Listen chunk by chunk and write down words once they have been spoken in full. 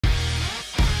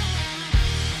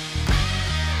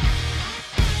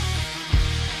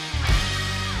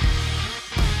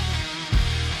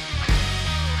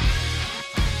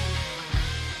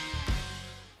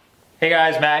Hey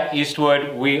guys, Matt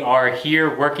Eastwood. We are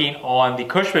here working on the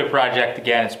Cushman project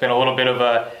again. It's been a little bit of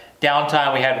a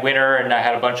downtime. We had winter and I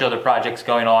had a bunch of other projects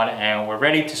going on, and we're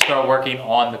ready to start working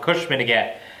on the Cushman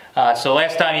again. So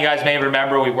last time, you guys may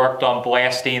remember, we worked on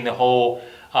blasting the whole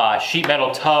sheet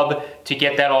metal tub to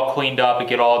get that all cleaned up and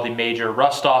get all the major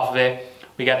rust off of it.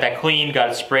 We got that clean, got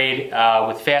it sprayed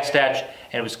with fast etch,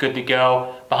 and it was good to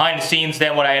go. Behind the scenes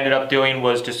then, what I ended up doing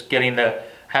was just having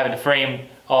the frame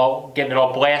getting it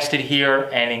all blasted here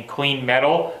and in clean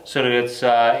metal so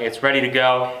that it's ready to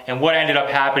go. And what ended up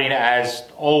happening, as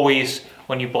always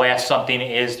when you blast something,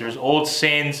 is there's old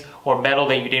sins or metal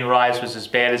that you didn't realize was as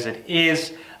bad as it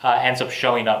is ends up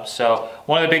showing up. So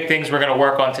one of the big things we're going to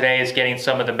work on today is getting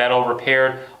some of the metal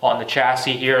repaired on the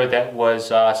chassis here that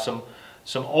was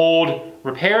some old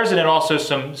repairs, and then also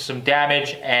some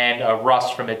damage and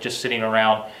rust from it just sitting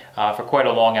around for quite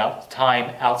a long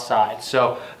time outside.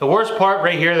 So the worst part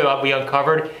right here that we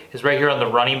uncovered is right here on the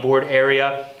running board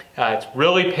area. It's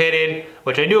really pitted,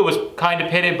 which I knew it was kind of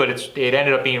pitted, but it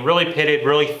ended up being really pitted,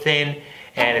 really thin,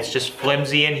 and it's just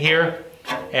flimsy in here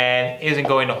and isn't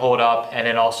going to hold up. And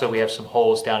then also we have some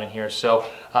holes down in here. So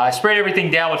I sprayed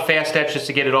everything down with fast etch just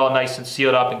to get it all nice and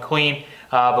sealed up and clean.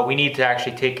 But we need to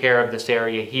actually take care of this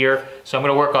area here. So I'm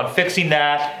going to work on fixing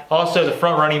that. Also, the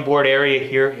front running board area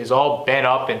here is all bent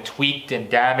up and tweaked and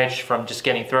damaged from just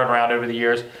getting thrown around over the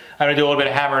years. I'm going to do a little bit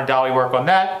of hammer and dolly work on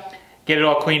that, get it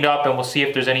all cleaned up, and we'll see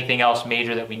if there's anything else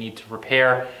major that we need to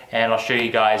repair. And I'll show you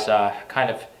guys kind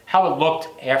of how it looked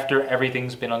after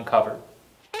everything's been uncovered.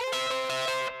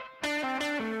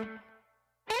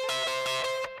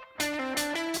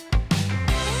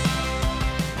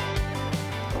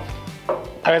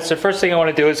 Alright, so first thing I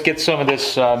want to do is get some of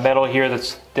this metal here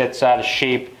that's out of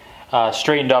shape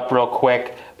straightened up real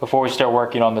quick before we start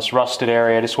working on this rusted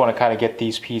area. I just want to kind of get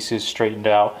these pieces straightened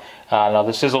out. Now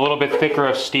this is a little bit thicker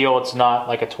of steel. It's not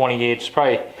like a 20 gauge. It's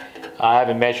probably, I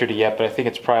haven't measured it yet, but I think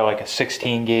it's probably like a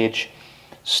 16 gauge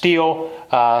steel.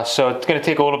 So it's going to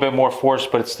take a little bit more force,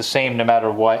 but it's the same no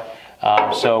matter what.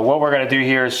 So what we're going to do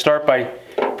here is start by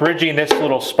bridging this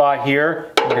little spot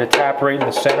here. I'm going to tap right in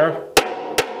the center.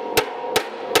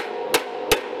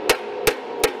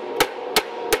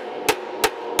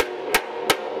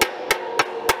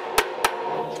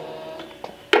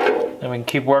 And we can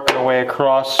keep working our way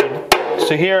across.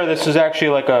 So here, this is actually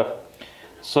like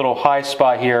this little high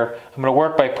spot here. I'm going to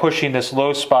work by pushing this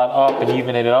low spot up and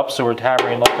even it up, so we're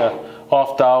hammering like a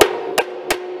off dial.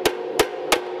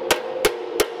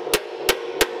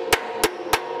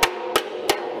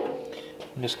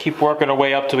 And just keep working our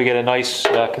way up till we get a nice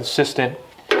consistent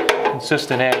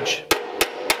edge.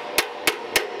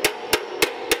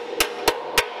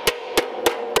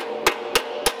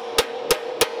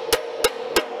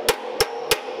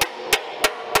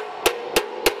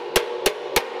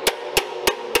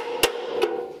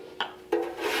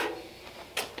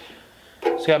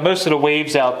 It's got most of the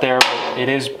waves out there, but it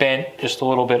is bent just a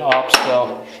little bit up,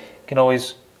 so you can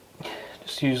always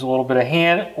just use a little bit of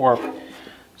hand or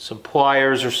some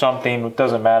pliers or something. It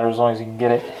doesn't matter as long as you can get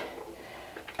it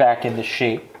back into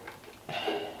shape.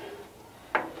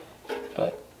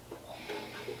 But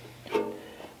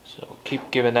so keep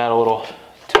giving that a little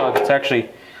tug. It's actually,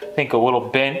 I think, a little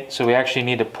bent, so we actually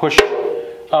need to push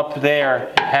up there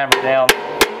and hammer down.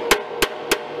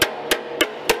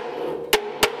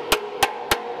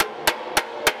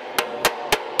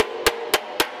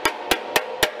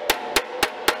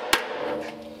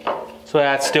 So what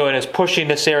that's doing is pushing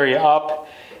this area up,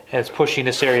 and it's pushing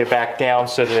this area back down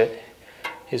so that it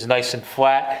is nice and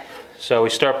flat. So we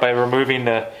start by removing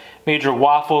the major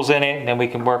waffles in it, and then we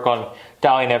can work on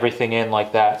dialing everything in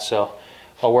like that. So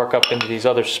I'll work up into these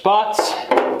other spots.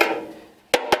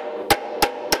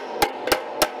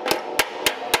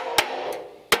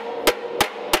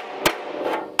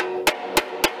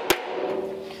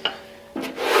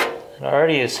 It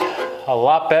already is a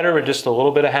lot better with just a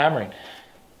little bit of hammering.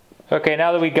 Okay,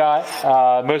 now that we got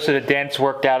most of the dents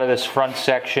worked out of this front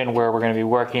section where we're going to be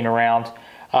working around,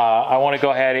 I want to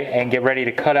go ahead and get ready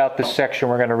to cut out this section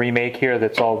we're going to remake here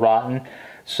that's all rotten.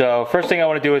 So first thing I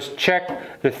want to do is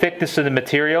check the thickness of the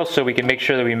material so we can make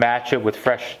sure that we match it with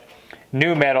fresh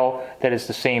new metal that is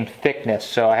the same thickness.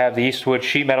 So I have the Eastwood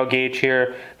sheet metal gauge here.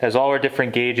 It has all our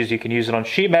different gauges. You can use it on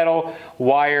sheet metal,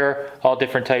 wire, all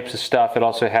different types of stuff. It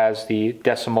also has the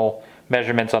decimal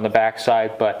measurements on the back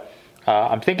side, but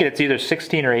I'm thinking it's either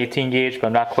 16 or 18 gauge, but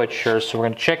I'm not quite sure. So we're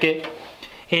going to check it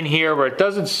in here where it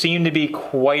doesn't seem to be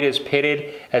quite as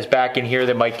pitted as back in here.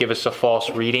 That might give us a false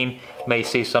reading. It may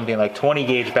say something like 20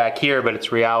 gauge back here, but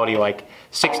it's reality like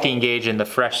 16 gauge in the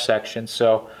fresh section.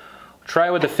 So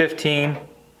try with the 15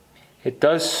 It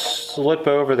does slip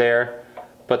over there,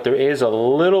 but there is a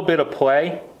little bit of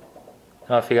play. I don't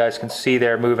know if you guys can see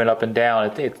there moving up and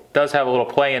down. It does have a little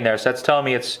play in there, so that's telling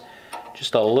me it's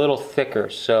just a little thicker.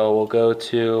 So we'll go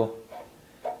to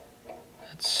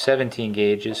 17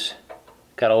 gauges.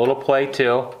 Got a little play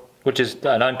too, which is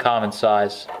an uncommon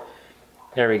size.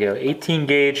 There we go, 18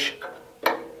 gauge.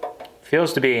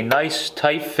 Feels to be a nice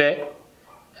tight fit.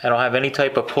 I don't have any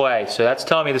type of play, so that's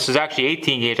telling me this is actually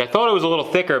 18 gauge. I thought it was a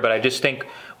little thicker, but I just think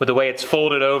with the way it's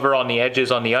folded over on the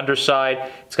edges on the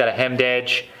underside, it's got a hemmed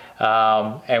edge,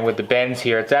 and with the bends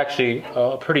here, it's actually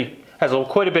has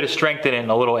quite a bit of strength in it in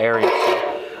a little area.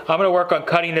 So I'm going to work on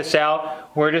cutting this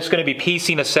out. We're just going to be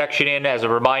piecing a section in as a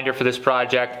reminder for this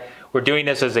project. We're doing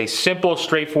this as a simple,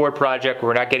 straightforward project.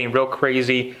 We're not getting real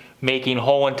crazy, making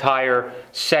whole entire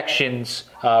sections.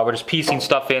 We're just piecing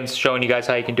stuff in, showing you guys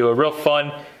how you can do a real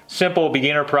fun, simple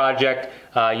beginner project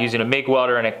using a MIG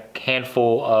welder and a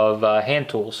handful of hand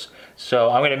tools. So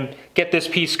I'm going to get this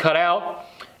piece cut out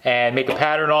and make a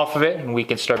pattern off of it, and we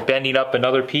can start bending up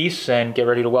another piece and get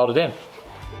ready to weld it in.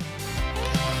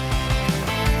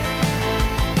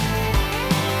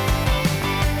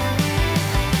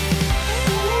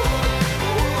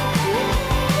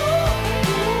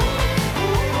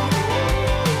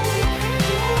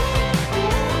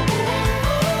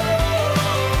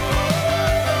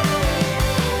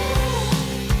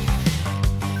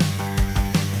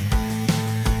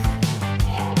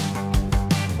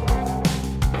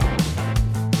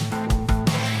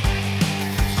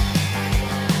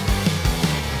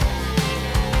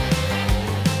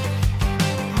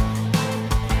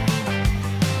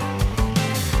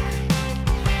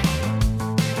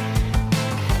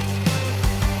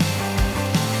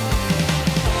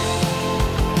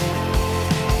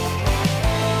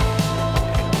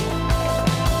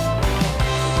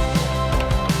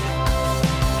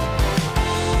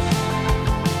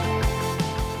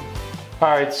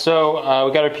 Alright, so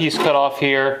we got our piece cut off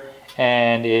here,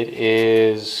 and it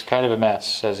is kind of a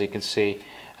mess, as you can see.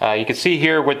 You can see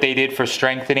here what they did for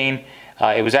strengthening.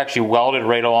 It was actually welded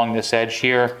right along this edge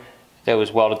here. That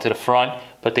was welded to the front,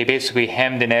 but they basically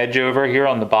hemmed an edge over here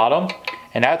on the bottom,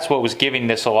 and that's what was giving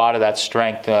this a lot of that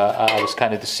strength. I was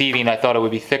kind of deceiving. I thought it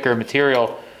would be thicker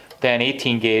material than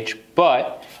 18 gauge,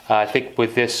 but I think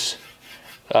with this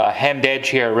hemmed edge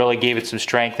here, it really gave it some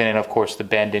strength, and then of course the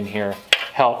bend in here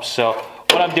helps. So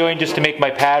what I'm doing just to make my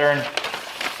pattern,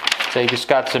 so I just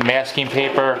got some masking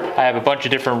paper. I have a bunch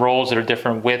of different rolls that are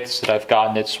different widths that I've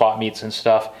gotten at swap meets and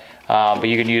stuff, but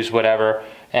you can use whatever.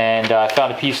 And I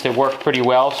found a piece that worked pretty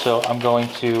well, so I'm going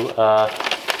to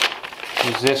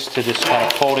use this to just kind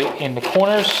of fold it in the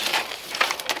corners,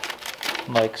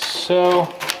 like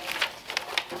so.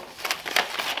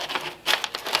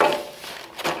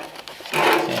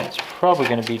 And it's probably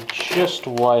going to be just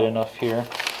wide enough here.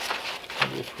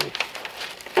 Maybe if we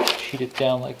sheet it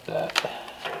down like that.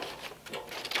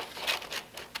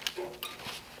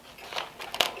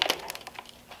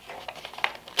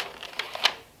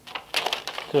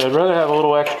 So I'd rather have a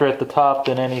little extra at the top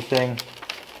than anything.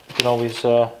 You can always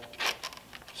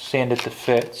sand it to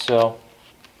fit. So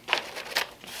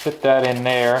fit that in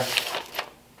there,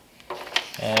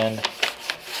 and you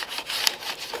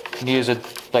can use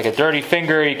like a dirty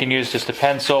finger. You can use just a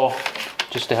pencil,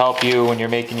 just to help you when you're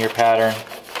making your pattern.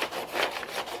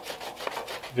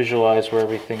 Visualize where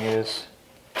everything is.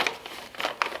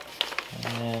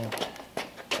 And then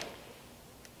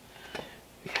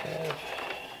we have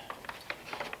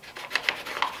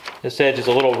this edge is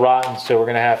a little rotten, so we're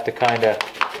going to have to kind of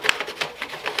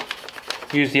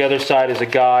use the other side as a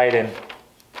guide and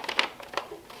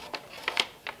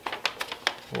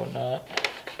whatnot.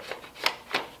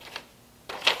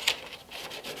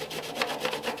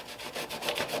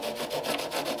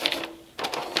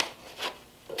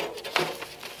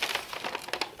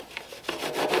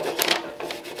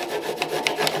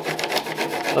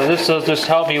 So this will just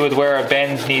help me with where our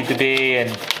bends need to be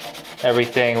and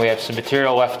everything. We have some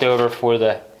material left over for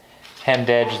the hemmed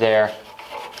edge there.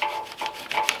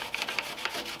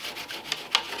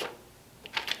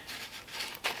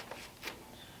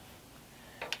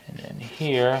 And then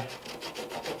here,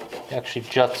 it actually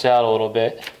juts out a little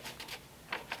bit.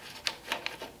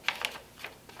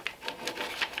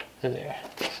 There.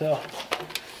 So.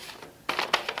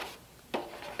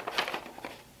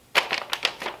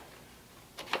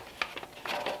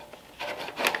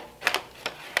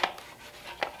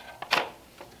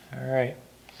 Alright,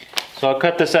 so I'll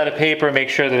cut this out of paper and make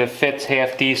sure that it fits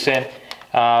half decent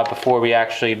before we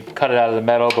actually cut it out of the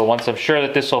metal. But once I'm sure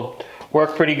that this will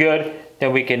work pretty good,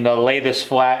 then we can lay this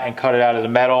flat and cut it out of the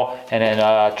metal, and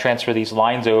then transfer these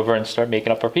lines over and start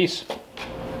making up our piece.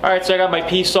 All right, so I got my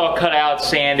piece all cut out,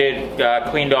 sanded,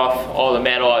 cleaned off all the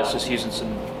metal. I was just using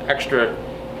some extra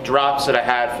drops that I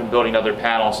had from building other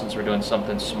panels since we're doing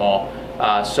something small.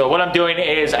 So what I'm doing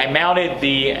is I mounted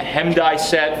the hem die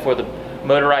set for the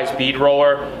motorized bead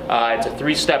roller. It's a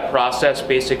 3-step process.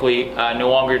 Basically, no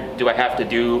longer do I have to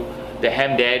do the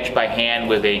hemmed edge by hand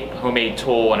with a homemade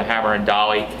tool and a hammer and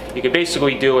dolly. You can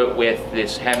basically do it with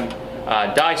this hem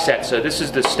die set. So this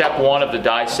is the step 1 of the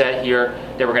die set here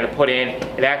that we're going to put in.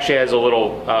 It actually has a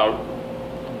little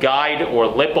guide or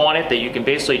lip on it that you can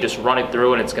basically just run it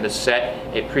through, and it's going to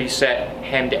set a preset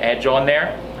hemmed edge on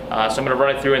there. So I'm going to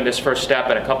run it through in this first step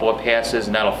and a couple of passes,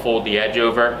 and that'll fold the edge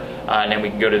over, and then we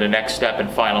can go to the next step, and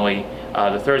finally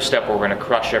the third step where we're going to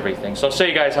crush everything. So I'll show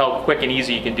you guys how quick and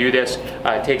easy you can do this.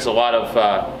 It takes a lot of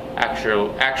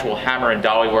actual hammer and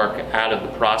dolly work out of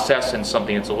the process, and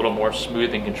something that's a little more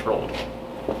smooth and controlled.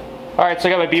 Alright, so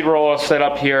I got my bead roller set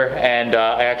up here, and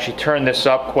I actually turned this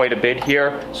up quite a bit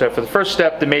here. So for the first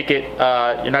step, to make it,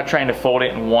 you're not trying to fold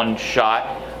it in one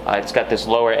shot. It's got this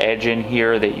lower edge in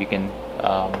here that you can,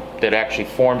 that actually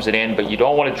forms it in, but you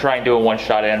don't want to try and do it in one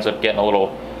shot. It ends up getting a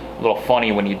little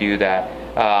funny when you do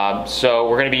that. So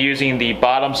we're going to be using the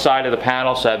bottom side of the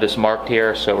panel, so I have this marked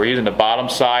here. So we're using the bottom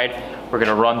side. We're going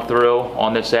to run through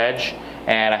on this edge,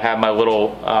 and I have my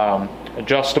little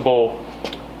adjustable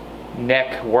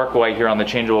neck work light here on the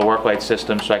changeable work light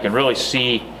system, so I can really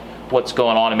see what's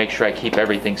going on and make sure I keep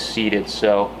everything seated.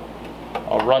 So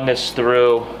I'll run this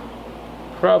through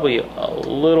probably a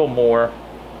little more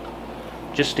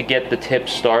just to get the tip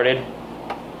started,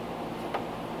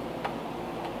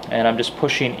 and I'm just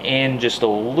pushing in just a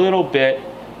little bit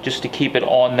just to keep it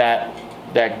on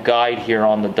that guide here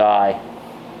on the die.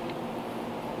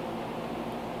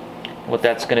 What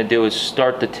that's going to do is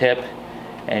start the tip,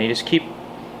 and you just keep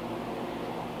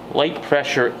light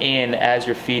pressure in as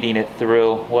you're feeding it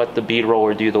through. Let the bead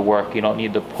roller do the work. You don't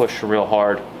need to push real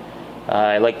hard.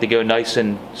 I like to go nice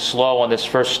and slow on this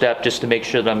first step just to make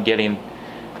sure that I'm getting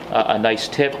a nice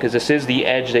tip, because this is the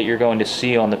edge that you're going to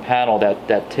see on the panel,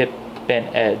 that tip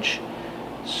bent edge.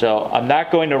 So I'm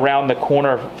not going to round the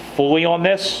corner fully on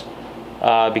this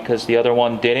because the other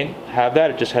one didn't have that.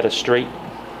 It just had a straight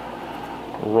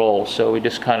roll. So we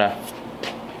just kind of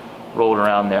rolled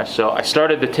around there. So I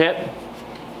started the tip.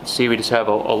 See, we just have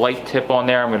a light tip on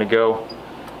there. I'm going to go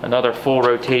another full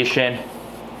rotation,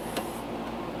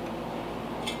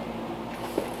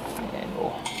 and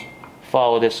we'll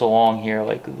follow this along here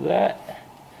like that,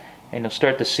 and you'll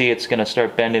start to see it's going to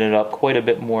start bending it up quite a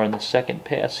bit more in the second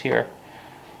pass here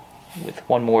with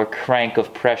one more crank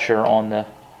of pressure on the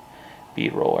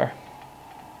bead roller.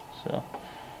 So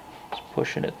just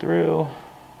pushing it through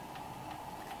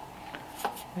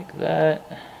like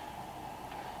that.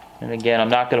 And again, I'm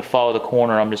not going to follow the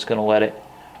corner, I'm just going to let it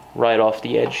right off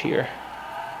the edge here.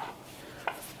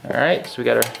 Alright, so we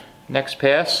got our next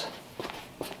pass.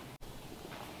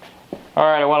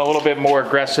 Alright, I went a little bit more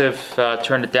aggressive,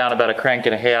 turned it down about a crank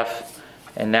and a half,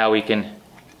 and now we can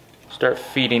start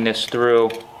feeding this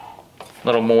through a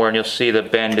little more, and you'll see the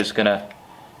bend is going to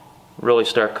really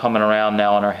start coming around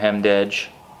now on our hemmed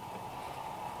edge.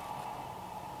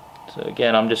 So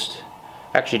again, I'm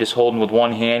actually just holding with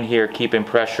one hand here, keeping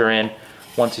pressure in.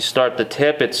 Once you start the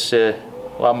tip, it's a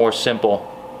lot more simple.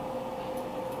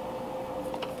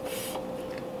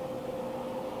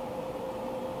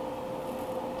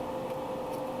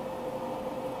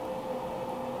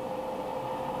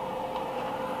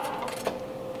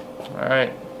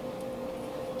 Alright.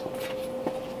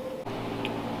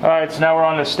 Alright, so now we're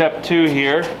on to step 2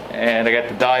 here, and I got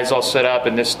the dies all set up,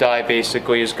 and this die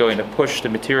basically is going to push the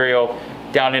material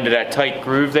down into that tight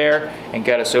groove there and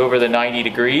get us over the 90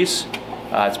 degrees.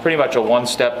 It's pretty much a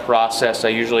one-step process. I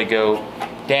usually go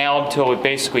down till it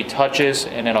basically touches,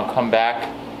 and then I'll come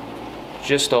back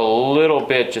just a little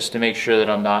bit just to make sure that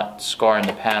I'm not scarring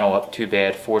the panel up too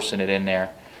bad, forcing it in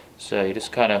there. So you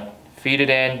just kind of feed it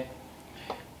in.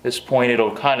 At this point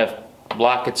it'll kind of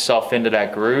lock itself into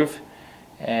that groove,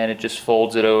 and it just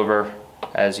folds it over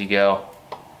as you go.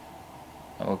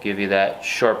 And we'll give you that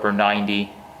sharper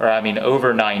 90. Or I mean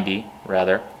over 90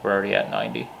 rather, we're already at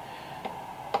 90.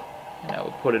 And I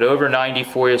will put it over 90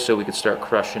 for you so we can start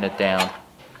crushing it down.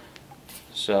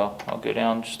 So I'll go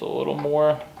down just a little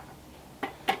more,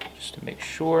 just to make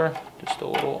sure, just a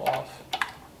little off.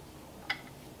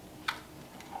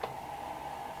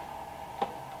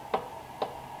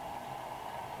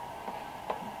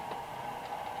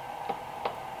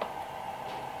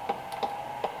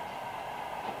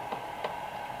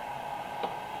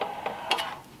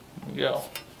 Go.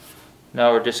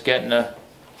 Now we're just getting a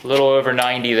little over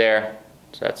 90 there,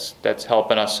 so that's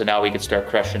helping us, so now we can start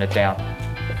crushing it down.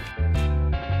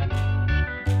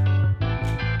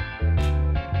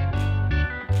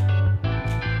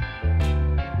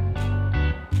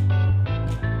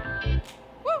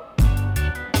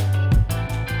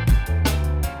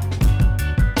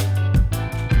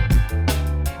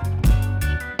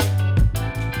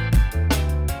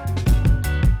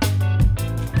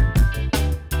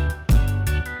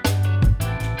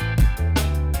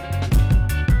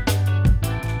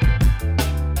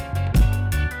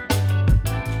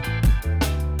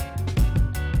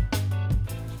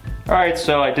 Alright,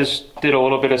 so I just did a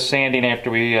little bit of sanding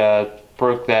after we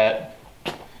broke that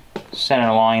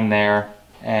center line there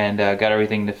and got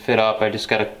everything to fit up. I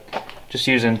just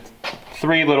using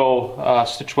 3 little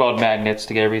stitch weld magnets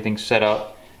to get everything set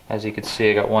up. As you can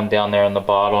see, I got one down there on the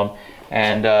bottom,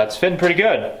 and it's fitting pretty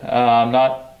good. I'm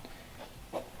not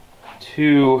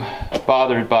too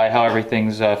bothered by how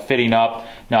everything's fitting up.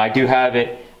 Now I do have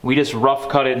it, we just rough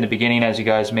cut it in the beginning, as you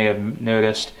guys may have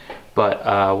noticed.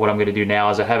 But what I'm going to do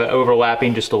now is I have it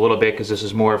overlapping just a little bit because this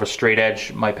is more of a straight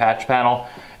edge, my patch panel,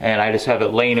 and I just have it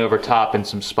laying over top in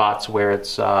some spots where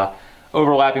it's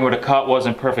overlapping where the cut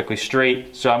wasn't perfectly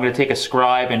straight. So I'm going to take a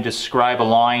scribe and just scribe a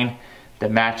line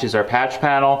that matches our patch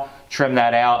panel, trim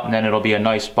that out, and then it'll be a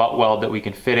nice butt weld that we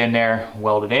can fit in there,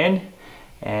 weld it in,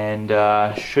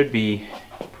 and should be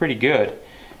pretty good.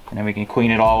 And then we can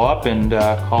clean it all up and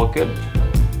call it good.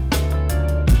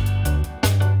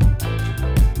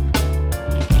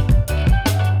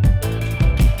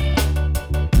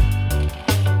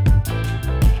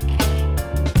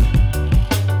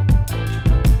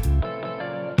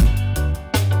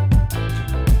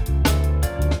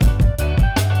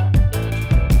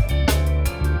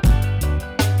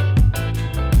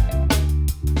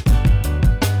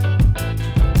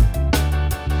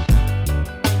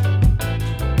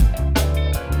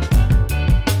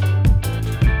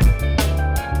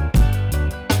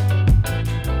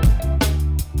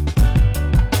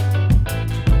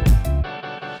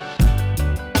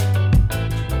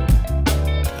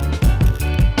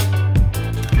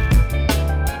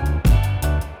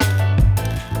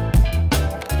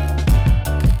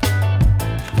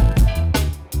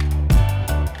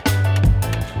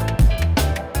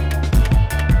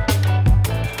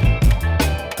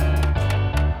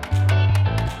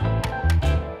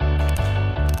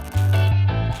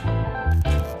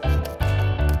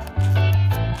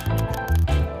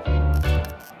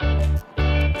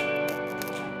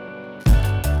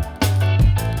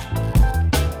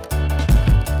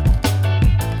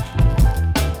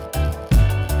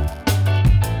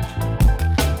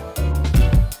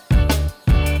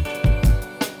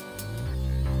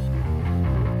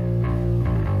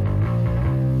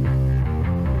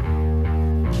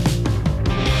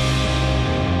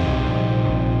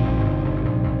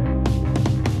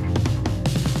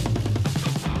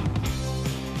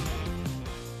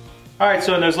 Alright,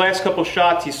 so in those last couple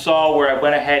shots you saw where I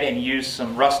went ahead and used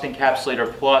some Rust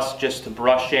Encapsulator Plus just to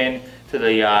brush in to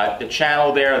the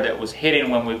channel there that was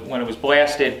hidden when it was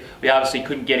blasted. We obviously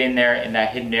couldn't get in there in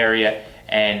that hidden area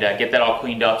and get that all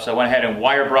cleaned up. So I went ahead and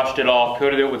wire brushed it all,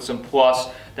 coated it with some Plus,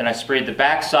 then I sprayed the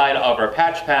back side of our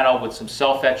patch panel with some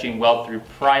self-etching weld-through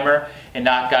primer, and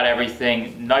that got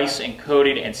everything nice and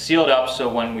coated and sealed up, so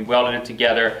when we welded it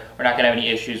together, we're not going to have any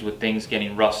issues with things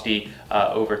getting rusty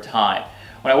over time.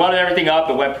 When I welded everything up,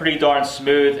 it went pretty darn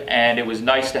smooth, and it was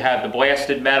nice to have the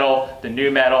blasted metal, the new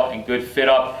metal, and good fit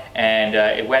up, and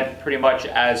it went pretty much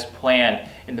as planned.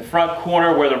 In the front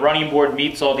corner where the running board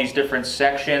meets all these different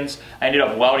sections, I ended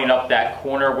up welding up that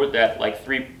corner with that like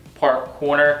 3-part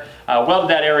corner. Welded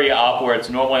that area up where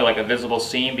it's normally like a visible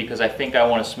seam because I think I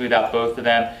want to smooth out both of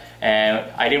them, and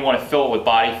I didn't want to fill it with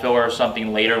body filler or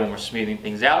something later when we're smoothing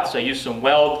things out, so I used some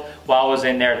weld while I was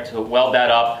in there to weld that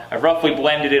up. I roughly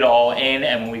blended it all in,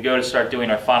 and when we go to start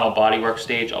doing our final bodywork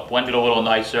stage, I'll blend it a little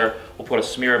nicer. We'll put a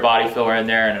smear of body filler in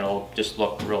there and it'll just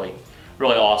look really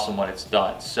awesome when it's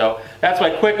done. So that's my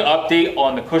quick update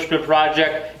on the Cushman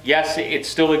project. Yes, it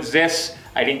still exists.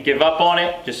 I didn't give up on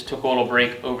it, just took a little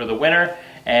break over the winter,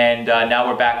 and now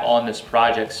we're back on this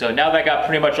project. So now that I got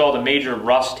pretty much all the major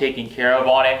rust taken care of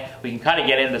on it, we can kind of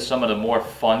get into some of the more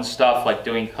fun stuff like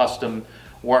doing custom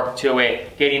work to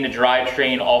it, getting the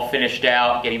drivetrain all finished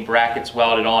out, getting brackets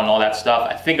welded on, and all that stuff.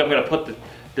 I think I'm going to put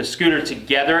the scooter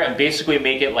together and basically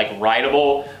make it like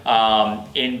rideable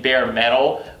in bare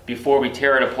metal before we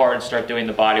tear it apart and start doing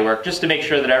the bodywork, just to make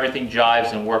sure that everything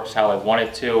jives and works how I want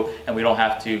it to, and we don't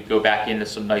have to go back into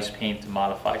some nice paint to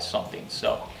modify something.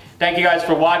 So thank you guys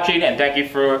for watching, and thank you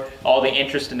for all the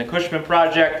interest in the Cushman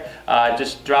project.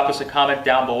 Just drop us a comment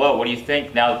down below. What do you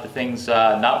think now that the thing's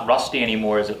not rusty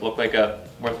anymore? Does it look like a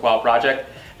worthwhile project?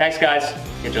 Thanks guys,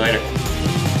 catch you later.